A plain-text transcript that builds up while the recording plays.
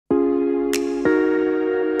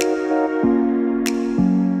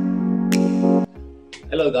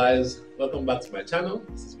Hello guys, welcome back to my channel.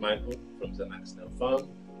 This is Michael from Snail Farm,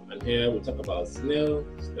 and here we talk about snail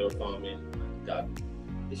farming and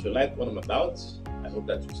gardening. If you like what I'm about, I hope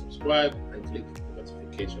that you subscribe and click the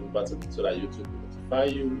notification button so that YouTube will notify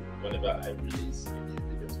you whenever I release a new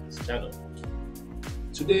video to this channel.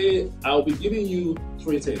 Today I'll be giving you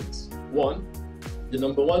three things. One, the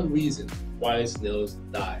number one reason why snails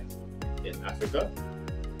die in Africa.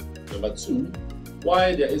 Number two,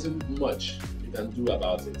 why there isn't much you can do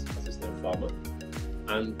about it as a snail farmer.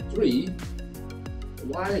 And three,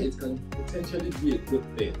 why it can potentially be a good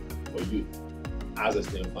thing for you as a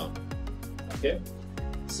snail farmer. Okay?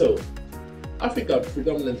 So, Africa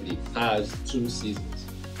predominantly has two seasons,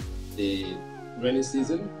 the rainy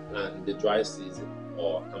season and the dry season,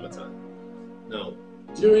 or harmattan. Now,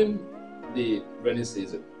 during the rainy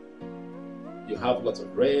season, you have lots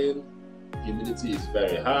of rain, humidity is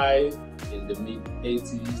very high, in the mid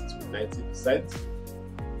 80s to 90%.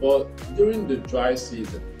 But during the dry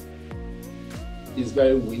season, it's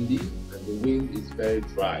very windy and the wind is very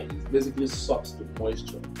dry. It basically sucks the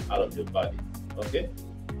moisture out of your body. Okay?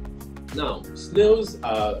 Now, snails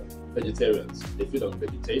are vegetarians. They feed on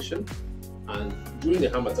vegetation, and during the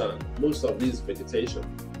harmattan, most of this vegetation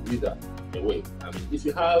wither away. I mean, if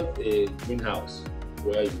you have a greenhouse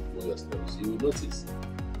where you grow your snails, you will notice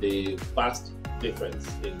the vast difference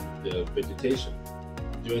in the vegetation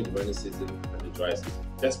during the rainy season and the dry season.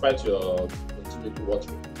 Despite your continued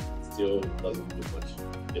watering, it still doesn't do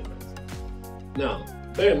much difference. Now,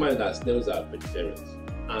 bear in mind that snails are vegetarians,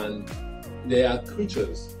 and they are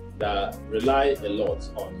creatures that rely a lot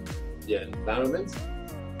on their environment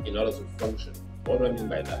in order to function. What do I mean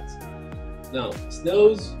by that? Now,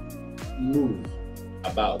 snails move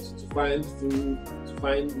about to find food, to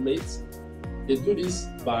find mates. They do this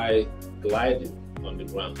by gliding on the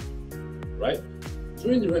ground, right?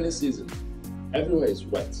 During the rainy season, everywhere is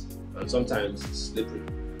wet and sometimes slippery.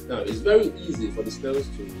 Now, it's very easy for the snails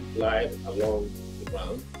to glide along the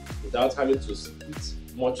ground without having to secrete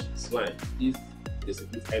much slime, if they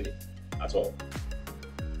secrete any at all.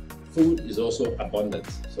 Food is also abundant,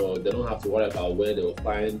 so they don't have to worry about where they will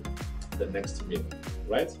find the next meal,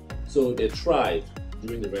 right? So they thrive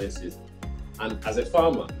during the rainy season. And as a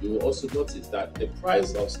farmer, you will also notice that the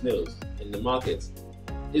price of snails in the market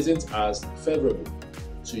isn't as favorable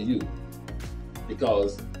to you,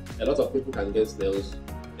 because a lot of people can get snails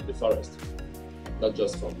in the forest, not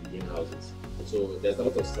just from greenhouses. So there's a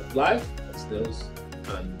lot of supply of snails,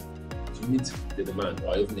 and to meet the demand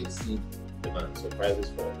or even exceed demand, so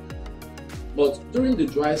prices fall. But during the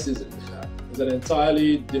dry season, it's an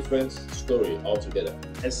entirely different story altogether,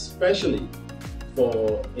 especially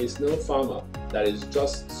for a snail farmer that is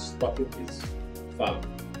just stocking his farm.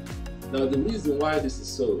 Now, the reason why this is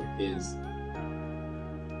so is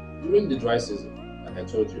during the dry season, like I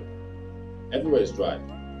told you, everywhere is dry.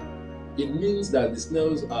 It means that the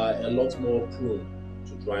snails are a lot more prone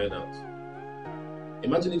to drying out.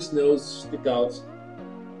 Imagine if snails stick out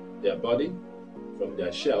their body from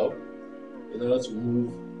their shell in order to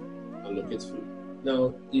move and locate food.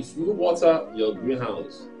 Now, if you water your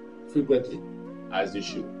greenhouse frequently, as you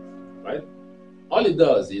should, right? All it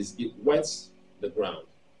does is it wets the ground.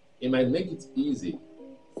 It might make it easy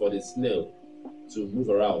for the snail to move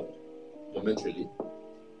around momentarily,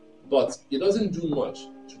 but it doesn't do much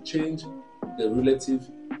to change the relative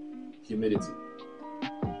humidity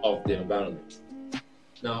of the environment.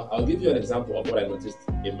 Now, I'll give you an example of what I noticed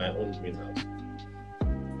in my own greenhouse.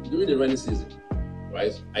 During the rainy season,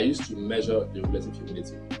 right, I used to measure the relative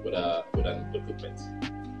humidity with an equipment.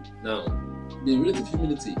 Now, the relative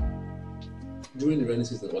humidity during the rainy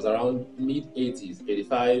season was around mid 80s,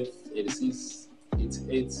 85, 86,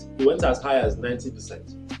 88. It went as high as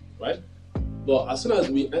 90%, right? But as soon as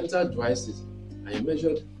we entered dry season, I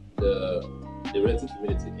measured the relative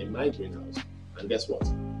humidity in my greenhouse, and guess what?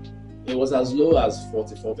 It was as low as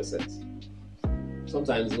 44%.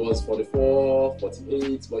 Sometimes it was 44,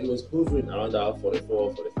 48, but it was hovering around that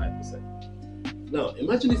 44, 45%. Now,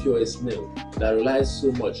 imagine if you're a snail that relies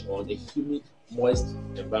so much on a humid, moist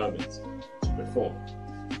environment to perform.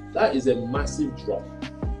 That is a massive drop.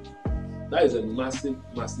 That is a massive,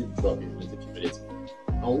 massive drop in relative humidity.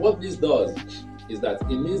 And what this does is that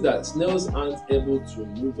it means that snails aren't able to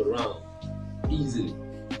move around easily,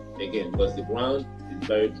 again, because the ground is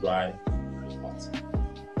very dry and hot.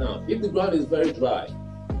 Now, if the ground is very dry,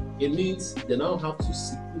 it means they now have to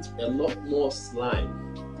secrete a lot more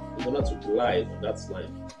slime in order to glide on that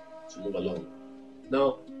slime to move along.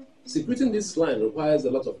 Now, secreting this slime requires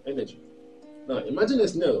a lot of energy. Now, imagine a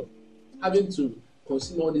snail having to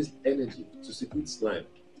consume all this energy to secrete slime,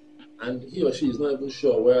 and he or she is not even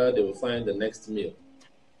sure where they will find the next meal.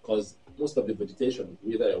 because most of the vegetation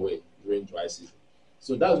wither away during dry season.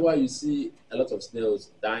 So that's why you see a lot of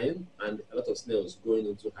snails dying and a lot of snails going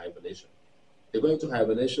into hibernation. They go into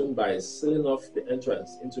hibernation by sealing off the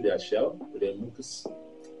entrance into their shell with a mucus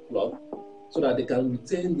plug so that they can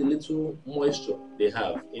retain the little moisture they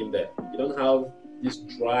have in there. You don't have this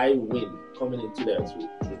dry wind coming into there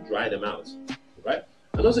to dry them out, right?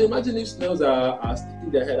 And also imagine if snails are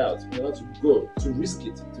sticking their head out in order to go, to risk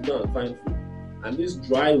it, to go and find food. And this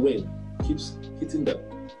dry wind keeps hitting them.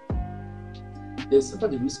 They suffer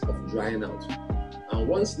the risk of drying out. And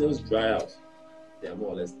once snails dry out, they are more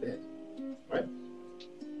or less dead. Right?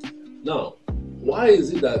 Now, why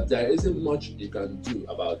is it that there isn't much you can do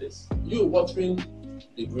about this? You watering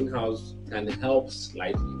the greenhouse can help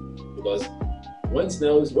slightly, because when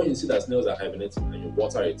you see that snails are hibernating and you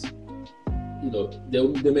water it,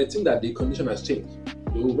 they may think that the condition has changed.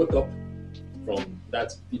 They will wake up from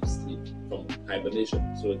that deep sleep, from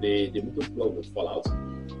hibernation. So the mucus plug will fall out.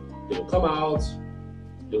 They will come out,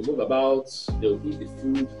 they'll move about, they'll eat the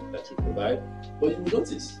food that you provide, but you will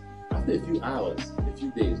notice after a few hours, a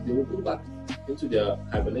few days, they will go back into their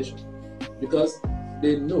hibernation because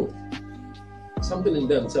they know something in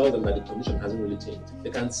them tells them that the condition hasn't really changed. They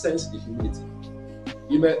can sense the humidity.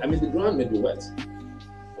 The ground may be wet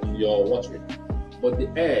from your watering, but the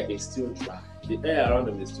air is still dry. The air around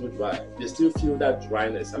them is still dry. They still feel that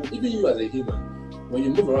dryness. Even you as a human, when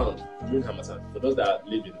you move around during Harmattan, for those that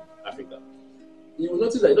live in Africa, you will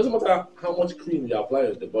notice that it doesn't matter how much cream you apply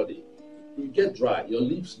on the body, you get dry, your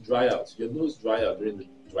lips dry out, your nose dry out during the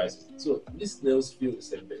dry season. So these snails feel the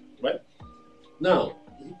same thing, right? Now,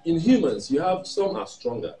 in humans, you have some are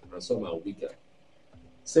stronger and some are weaker.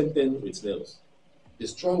 Same thing with snails. The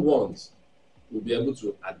strong ones will be able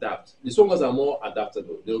to adapt. The strong ones are more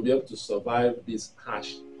adaptable. They will be able to survive these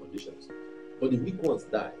harsh conditions. But the weak ones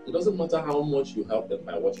die. It doesn't matter how much you help them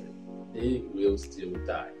by watering, they will still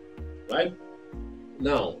die, right?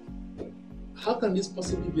 Now, how can this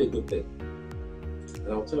possibly be a good thing?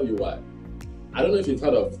 And I'll tell you why. I don't know if you've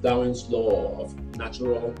heard of Darwin's law of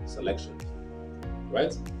natural selection,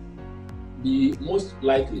 right? The most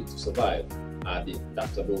likely to survive are the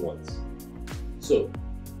adaptable ones. So,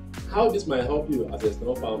 how this might help you as a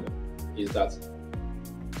snail farmer is that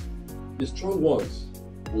the strong ones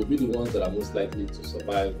will be the ones that are most likely to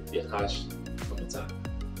survive the harsh Harmattan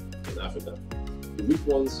in Africa. The weak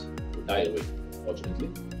ones will die away, fortunately.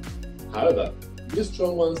 However, these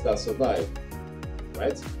strong ones that survive,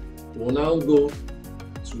 right, will now go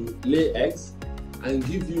to lay eggs and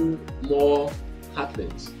give you more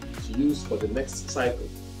hatchlings to use for the next cycle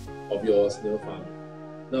of your snail farm.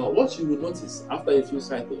 Now, what you will notice after a few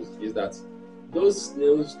cycles is that those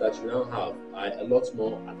snails that you now have are a lot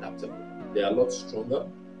more adaptable. They are a lot stronger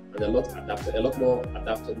and a lot more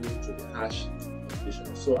adaptable to the harsh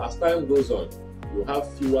conditions. So as time goes on, you have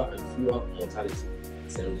fewer and fewer mortality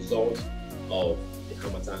as a result of the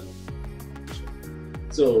Harmattan condition.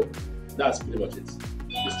 So that's pretty much it.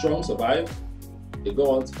 The strong survive. They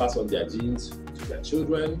go on to pass on their genes to their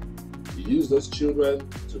children. You use those children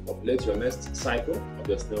to populate your next cycle of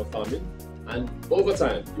your snail farming, and over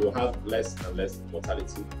time you will have less and less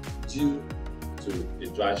mortality due to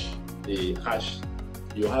the harsh.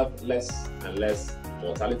 You have less and less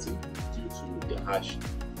mortality due to the harsh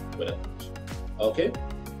weather condition. Okay,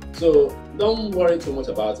 so don't worry too much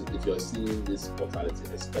about it if you're seeing this mortality,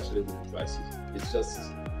 especially with the dry season. It's just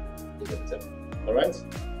inevitable. All right.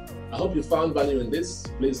 I hope you found value in this.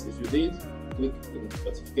 Please, if you did, click the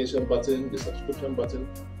notification button, the subscription button,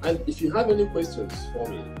 and if you have any questions for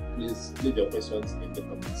me, please leave your questions in the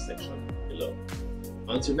comment section below.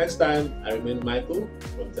 Until next time, I remain Michael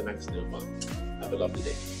from Snail Farm. Have a lovely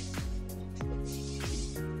day.